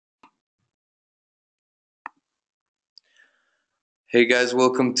Hey guys,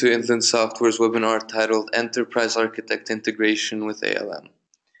 welcome to Inland Software's webinar titled Enterprise Architect Integration with ALM.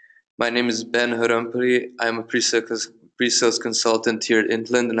 My name is Ben Harampuri. I'm a pre-sales consultant here at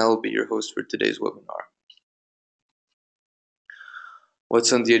Inland, and I will be your host for today's webinar.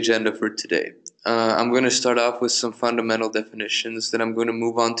 What's on the agenda for today? I'm going to start off with some fundamental definitions, then I'm going to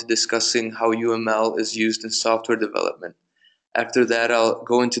move on to discussing how UML is used in software development. After that, I'll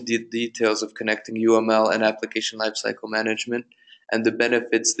go into the details of connecting UML and application lifecycle management and the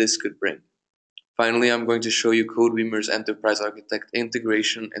benefits this could bring. Finally, I'm going to show you codeBeamer's Enterprise Architect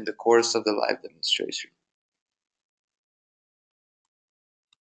integration in the course of the live demonstration.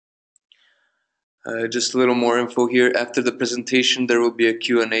 Just a little more info here. After the presentation, there will be a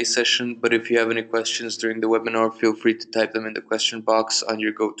Q&A session, but if you have any questions during the webinar, feel free to type them in the question box on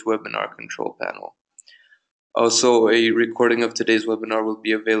your GoToWebinar control panel. Also, a recording of today's webinar will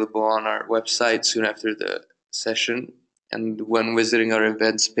be available on our website soon after the session. And when visiting our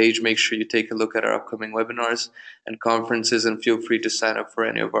events page, make sure you take a look at our upcoming webinars and conferences, and feel free to sign up for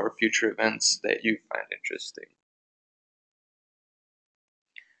any of our future events that you find interesting.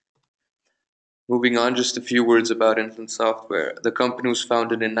 Moving on, just a few words about Inland Software. The company was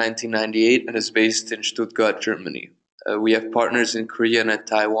founded in 1998 and is based in Stuttgart, Germany. We have partners in Korea and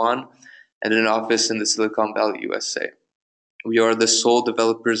Taiwan, and an office in the Silicon Valley, USA. We are the sole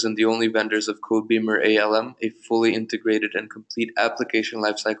developers and the only vendors of codeBeamer ALM, a fully integrated and complete application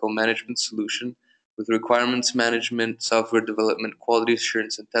lifecycle management solution with requirements management, software development, quality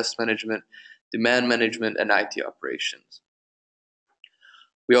assurance and test management, demand management, and IT operations.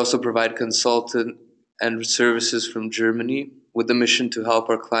 We also provide consultant and services from Germany with the mission to help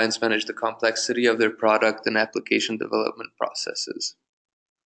our clients manage the complexity of their product and application development processes.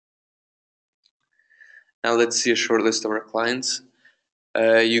 Now let's see a short list of our clients.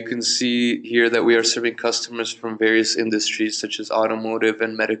 You can see here that we are serving customers from various industries such as automotive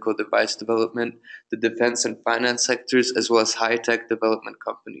and medical device development, the defense and finance sectors, as well as high-tech development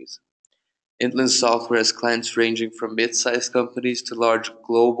companies. Inland Software has clients ranging from mid-sized companies to large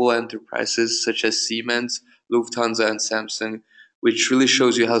global enterprises such as Siemens, Lufthansa, and Samsung, which really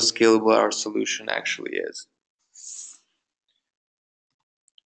shows you how scalable our solution actually is.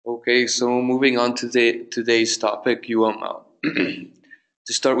 Okay, so moving on to today's topic, UML.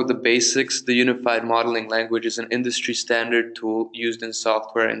 To start with the basics, the Unified Modeling Language is an industry standard tool used in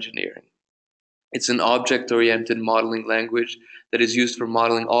software engineering. It's an object-oriented modeling language that is used for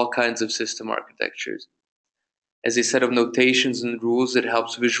modeling all kinds of system architectures. As a set of notations and rules, it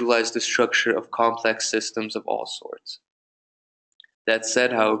helps visualize the structure of complex systems of all sorts. That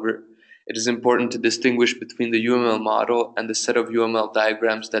said, however, it is important to distinguish between the UML model and the set of UML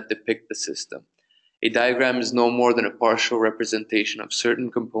diagrams that depict the system. A diagram is no more than a partial representation of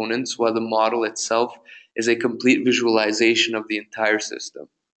certain components, while the model itself is a complete visualization of the entire system.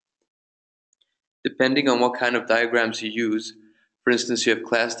 Depending on what kind of diagrams you use, for instance, you have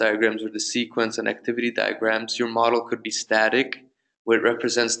class diagrams or the sequence and activity diagrams, your model could be static, where it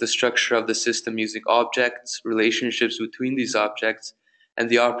represents the structure of the system using objects, relationships between these objects, and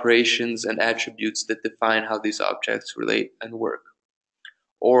the operations and attributes that define how these objects relate and work.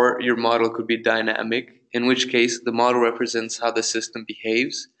 Or your model could be dynamic, in which case the model represents how the system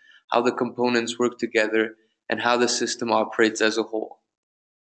behaves, how the components work together, and how the system operates as a whole.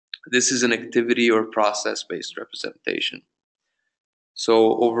 This is an activity or process-based representation.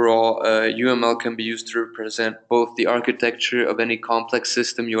 So overall, UML can be used to represent both the architecture of any complex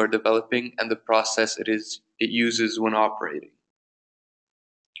system you are developing and the process it uses when operating.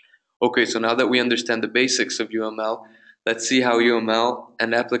 Okay, so now that we understand the basics of UML, let's see how UML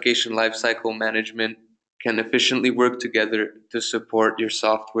and application lifecycle management can efficiently work together to support your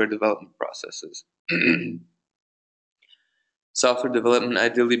software development processes. Software development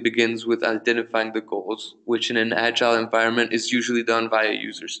ideally begins with identifying the goals, which in an agile environment is usually done via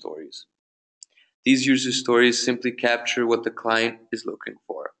user stories. These user stories simply capture what the client is looking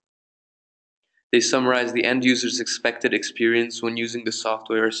for. They summarize the end user's expected experience when using the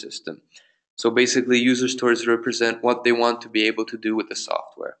software or system. So basically, user stories represent what they want to be able to do with the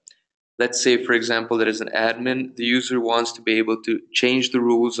software. Let's say, for example, that as an admin, the user wants to be able to change the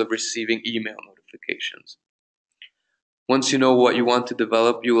rules of receiving email notifications. Once you know what you want to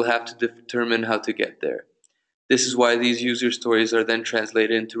develop, you will have to determine how to get there. This is why these user stories are then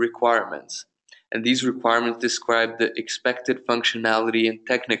translated into requirements. And these requirements describe the expected functionality in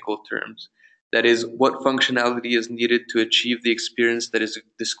technical terms. That is, what functionality is needed to achieve the experience that is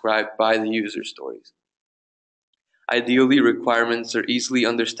described by the user stories. Ideally, requirements are easily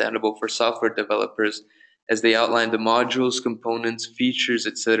understandable for software developers as they outline the modules, components, features,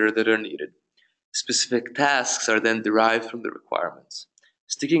 etc. that are needed. Specific tasks are then derived from the requirements.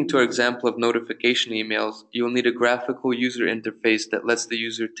 Sticking to our example of notification emails, you'll need a graphical user interface that lets the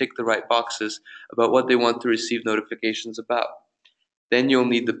user tick the right boxes about what they want to receive notifications about. Then you'll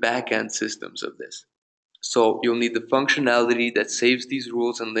need the back-end systems of this. So you'll need the functionality that saves these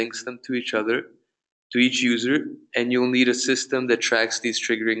rules and links them to each other, to each user, and you'll need a system that tracks these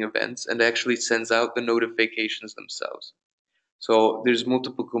triggering events and actually sends out the notifications themselves. So there's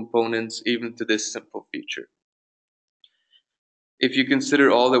multiple components even to this simple feature. If you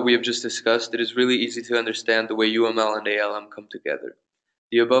consider all that we have just discussed, it is really easy to understand the way UML and ALM come together.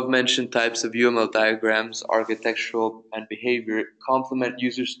 The above mentioned types of UML diagrams, architectural and behavior, complement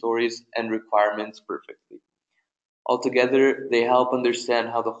user stories and requirements perfectly. Altogether, they help understand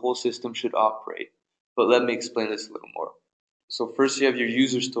how the whole system should operate. But let me explain this a little more. So first you have your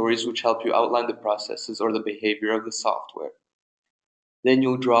user stories, which help you outline the processes or the behavior of the software. Then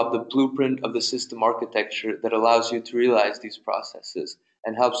you'll draw up the blueprint of the system architecture that allows you to realize these processes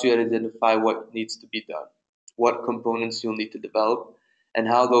and helps you identify what needs to be done, what components you'll need to develop, and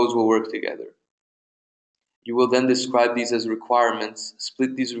how those will work together. You will then describe these as requirements,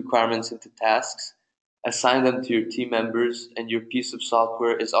 split these requirements into tasks, assign them to your team members, and your piece of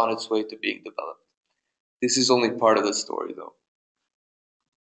software is on its way to being developed. This is only part of the story though.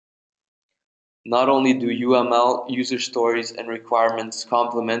 Not only do UML, user stories, and requirements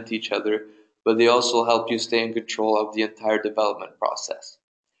complement each other, but they also help you stay in control of the entire development process.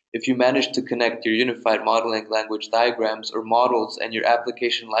 If you manage to connect your unified modeling language diagrams or models and your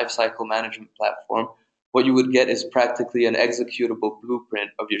application lifecycle management platform, what you would get is practically an executable blueprint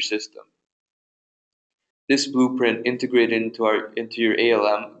of your system. This blueprint integrated into your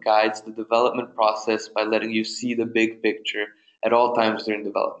ALM guides the development process by letting you see the big picture at all times during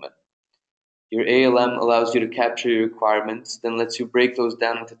development. Your ALM allows you to capture your requirements, then lets you break those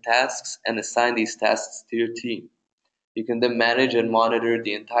down into tasks and assign these tasks to your team. You can then manage and monitor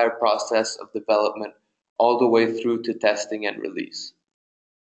the entire process of development all the way through to testing and release.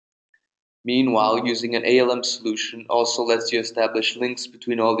 Meanwhile, using an ALM solution also lets you establish links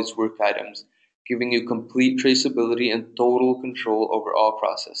between all these work items, giving you complete traceability and total control over all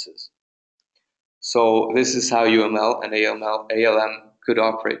processes. So this is how UML and ALM could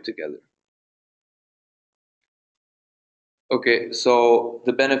operate together. Okay, so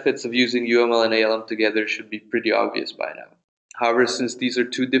the benefits of using UML and ALM together should be pretty obvious by now. However, since these are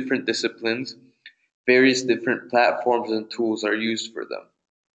two different disciplines, various different platforms and tools are used for them.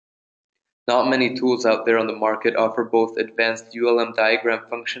 Not many tools out there on the market offer both advanced ULM diagram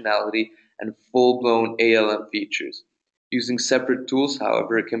functionality and full-blown ALM features. Using separate tools,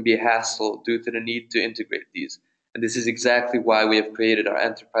 however, it can be a hassle due to the need to integrate these, and this is exactly why we have created our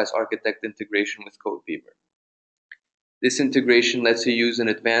Enterprise Architect integration with codeBeamer. This integration lets you use an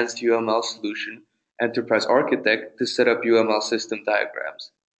advanced UML solution, Enterprise Architect, to set up UML system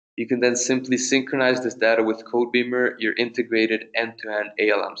diagrams. You can then simply synchronize this data with codeBeamer, your integrated end-to-end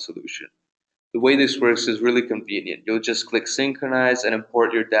ALM solution. The way this works is really convenient. You'll just click Synchronize and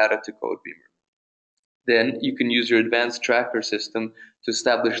import your data to codeBeamer. Then you can use your advanced tracker system to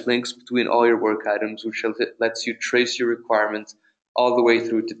establish links between all your work items, which lets you trace your requirements all the way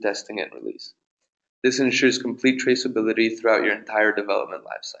through to testing and release. This ensures complete traceability throughout your entire development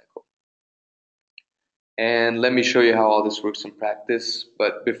lifecycle. And let me show you how all this works in practice.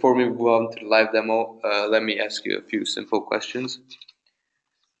 But before we move on to the live demo, let me ask you a few simple questions.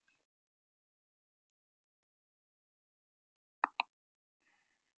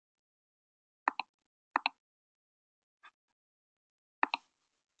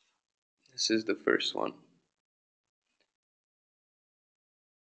 This is the first one.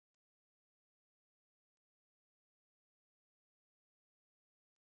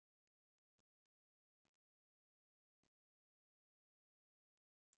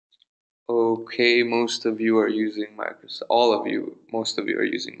 Okay, most of you are using Microsoft, most of you are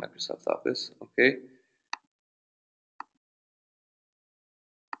using Microsoft Office, okay?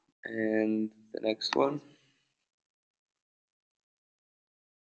 And the next one.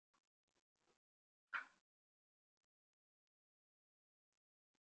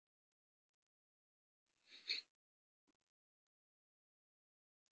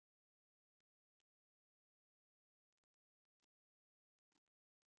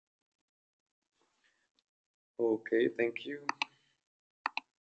 Okay, thank you.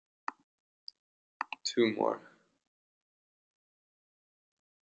 Two more.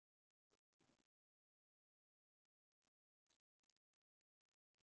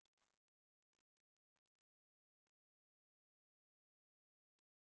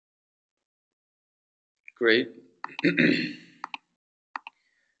 Great.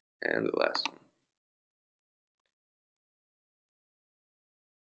 And the last one.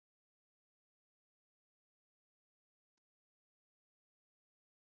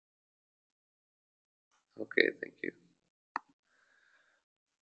 Okay, thank you.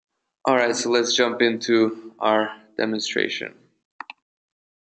 All right, so let's jump into our demonstration.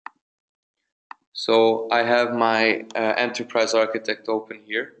 So I have my Enterprise Architect open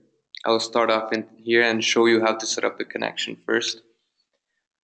here. I'll start off in here and show you how to set up the connection first.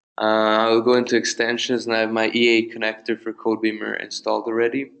 I'll go into extensions and I have my EA connector for codeBeamer installed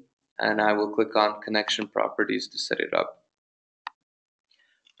already, and I will click on connection properties to set it up.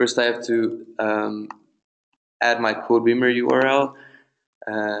 First I have to add my codeBeamer URL,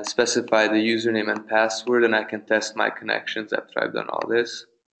 specify the username and password, and I can test my connections after I've done all this.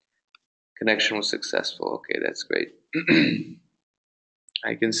 Connection was successful. Okay, that's great.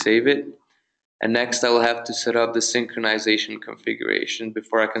 I can save it. And next I will have to set up the synchronization configuration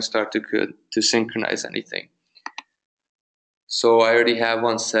before I can start to synchronize anything. So I already have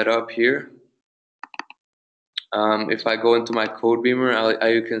one set up here. If I go into my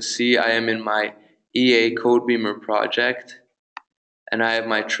codeBeamer, you can see I am in my EA codeBeamer project. And I have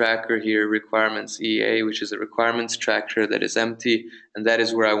my tracker here, requirements EA, which is a requirements tracker that is empty. And that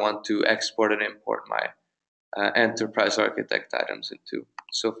is where I want to export and import my Enterprise Architect items into.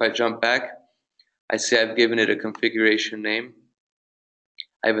 So if I jump back, I see I've given it a configuration name.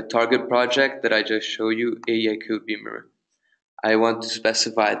 I have a target project that I just showed you, EA codeBeamer. I want to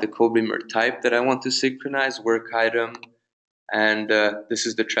specify the codeBeamer type that I want to synchronize, work item, and this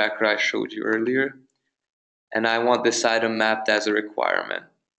is the tracker I showed you earlier. And I want this item mapped as a requirement.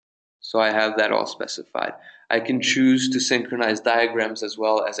 So I have that all specified. I can choose to synchronize diagrams as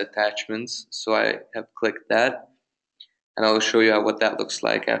well as attachments. So I have clicked that, and I'll show you what that looks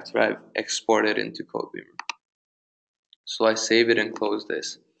like after I've exported into codeBeamer. So I save it and close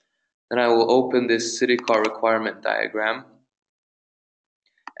this. Then I will open this city car requirement diagram,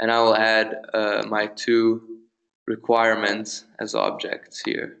 and I will add my two requirements as objects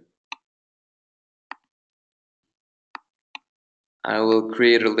here. I will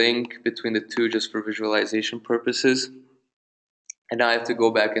create a link between the two just for visualization purposes. And now I have to go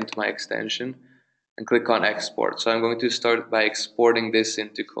back into my extension and click on export. So I'm going to start by exporting this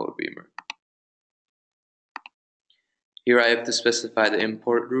into codeBeamer. Here I have to specify the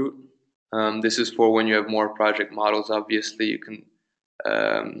import route. This is for when you have more project models. Obviously you can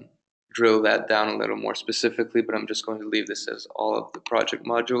drill that down a little more specifically, but I'm just going to leave this as all of the project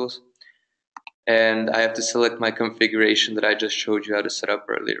modules. And I have to select my configuration that I just showed you how to set up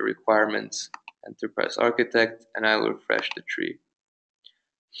earlier, requirements, Enterprise Architect, and I will refresh the tree.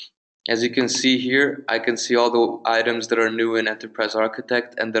 As you can see here, I can see all the items that are new in Enterprise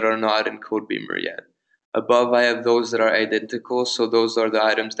Architect and that are not in codeBeamer yet. Above I have those that are identical, so those are the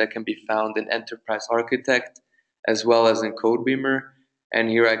items that can be found in Enterprise Architect as well as in codeBeamer. And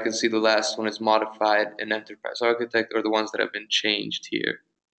here I can see the last one is modified in Enterprise Architect, or the ones that have been changed here.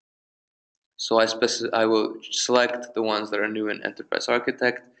 So I will select the ones that are new in Enterprise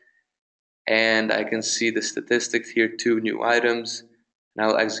Architect, and I can see the statistics here, 2 new items, and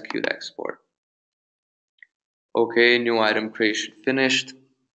I'll execute export. Okay, new item creation finished.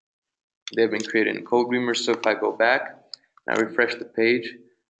 They've been created in codeBeamer, so if I go back and I refresh the page,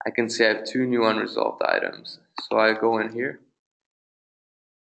 I can see I have 2 new unresolved items. So I go in here,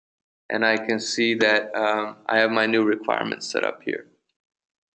 and I can see that I have my new requirements set up here.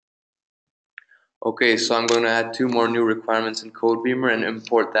 Okay, so I'm going to add 2 more new requirements in codeBeamer and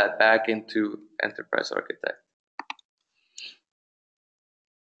import that back into Enterprise Architect.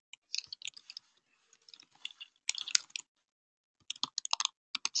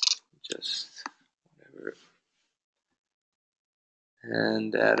 Just whatever.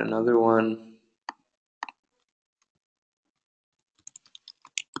 And add another one.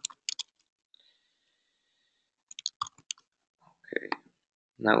 Okay,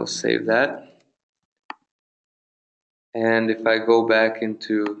 now we'll save that. And if I go back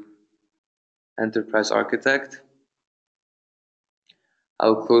into Enterprise Architect,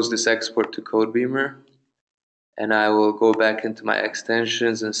 I'll close this export to codeBeamer, and I will go back into my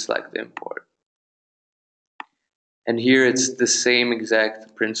extensions and select import. And here it's the same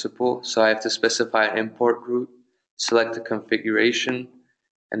exact principle, so I have to specify an import route, select the configuration,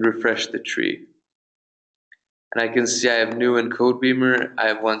 and refresh the tree. And I can see I have new in codeBeamer, I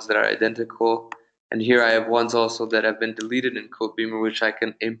have ones that are identical, and here I have ones also that have been deleted in codeBeamer, which I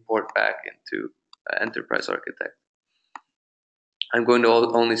can import back into Enterprise Architect. I'm going to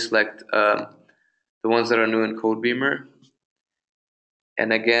only select the ones that are new in codeBeamer,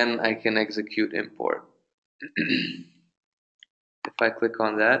 and again I can execute import. If I click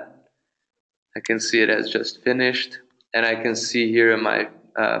on that, I can see it has just finished, and I can see here in my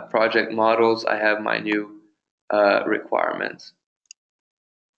project models I have my new requirements.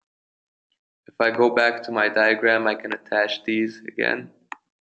 If I go back to my diagram, I can attach these again.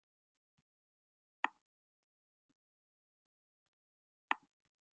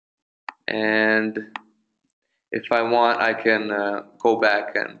 And if I want, I can go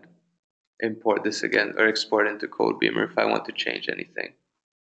back and import this again or export into codeBeamer if I want to change anything.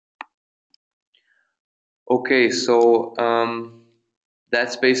 Okay, so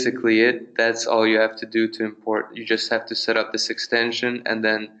that's basically it. That's all you have to do to import. You just have to set up this extension, and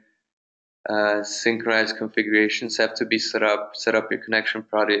then synchronized configurations have to be set up your connection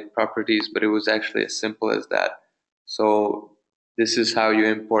properties, but it was actually as simple as that. So this is how you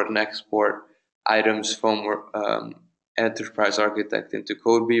import and export items from Enterprise Architect into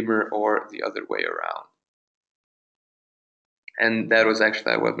codeBeamer, or the other way around. And that was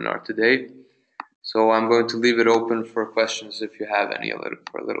actually our webinar today. So I'm going to leave it open for questions if you have any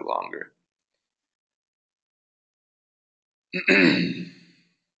for a little longer.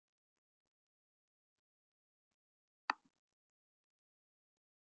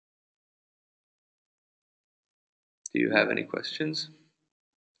 Do you have any questions?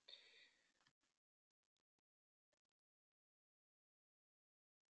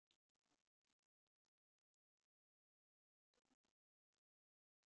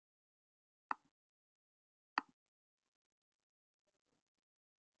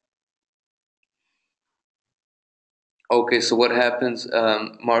 Okay, so what happens,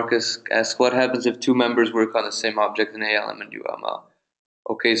 Marcus asks, what happens if two members work on the same object in ALM and UML?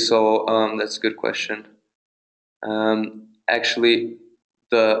 Okay, so that's a good question. Actually,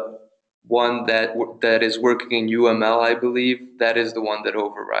 the one that is working in UML, I believe, that is the one that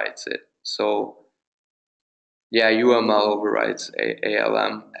overrides it. So yeah, UML overrides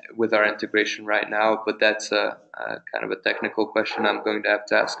ALM with our integration right now, but that's a kind of a technical question I'm going to have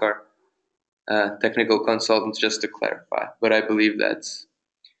to ask our technical consultants just to clarify. But I believe that's,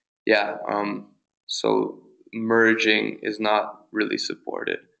 yeah, so merging is not really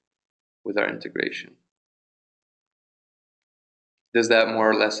supported with our integration. Does that more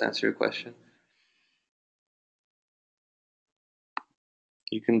or less answer your question?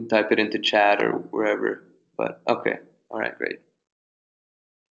 You can type it into chat or wherever, but okay. All right, great.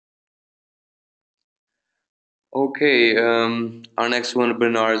 Okay, our next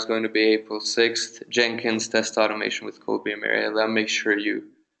webinar is going to be April 6th, Jenkins Test Automation with codeBeamer ALM. Make sure you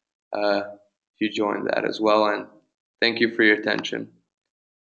join that as well, and thank you for your attention.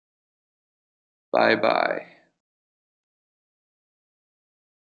 Bye-bye.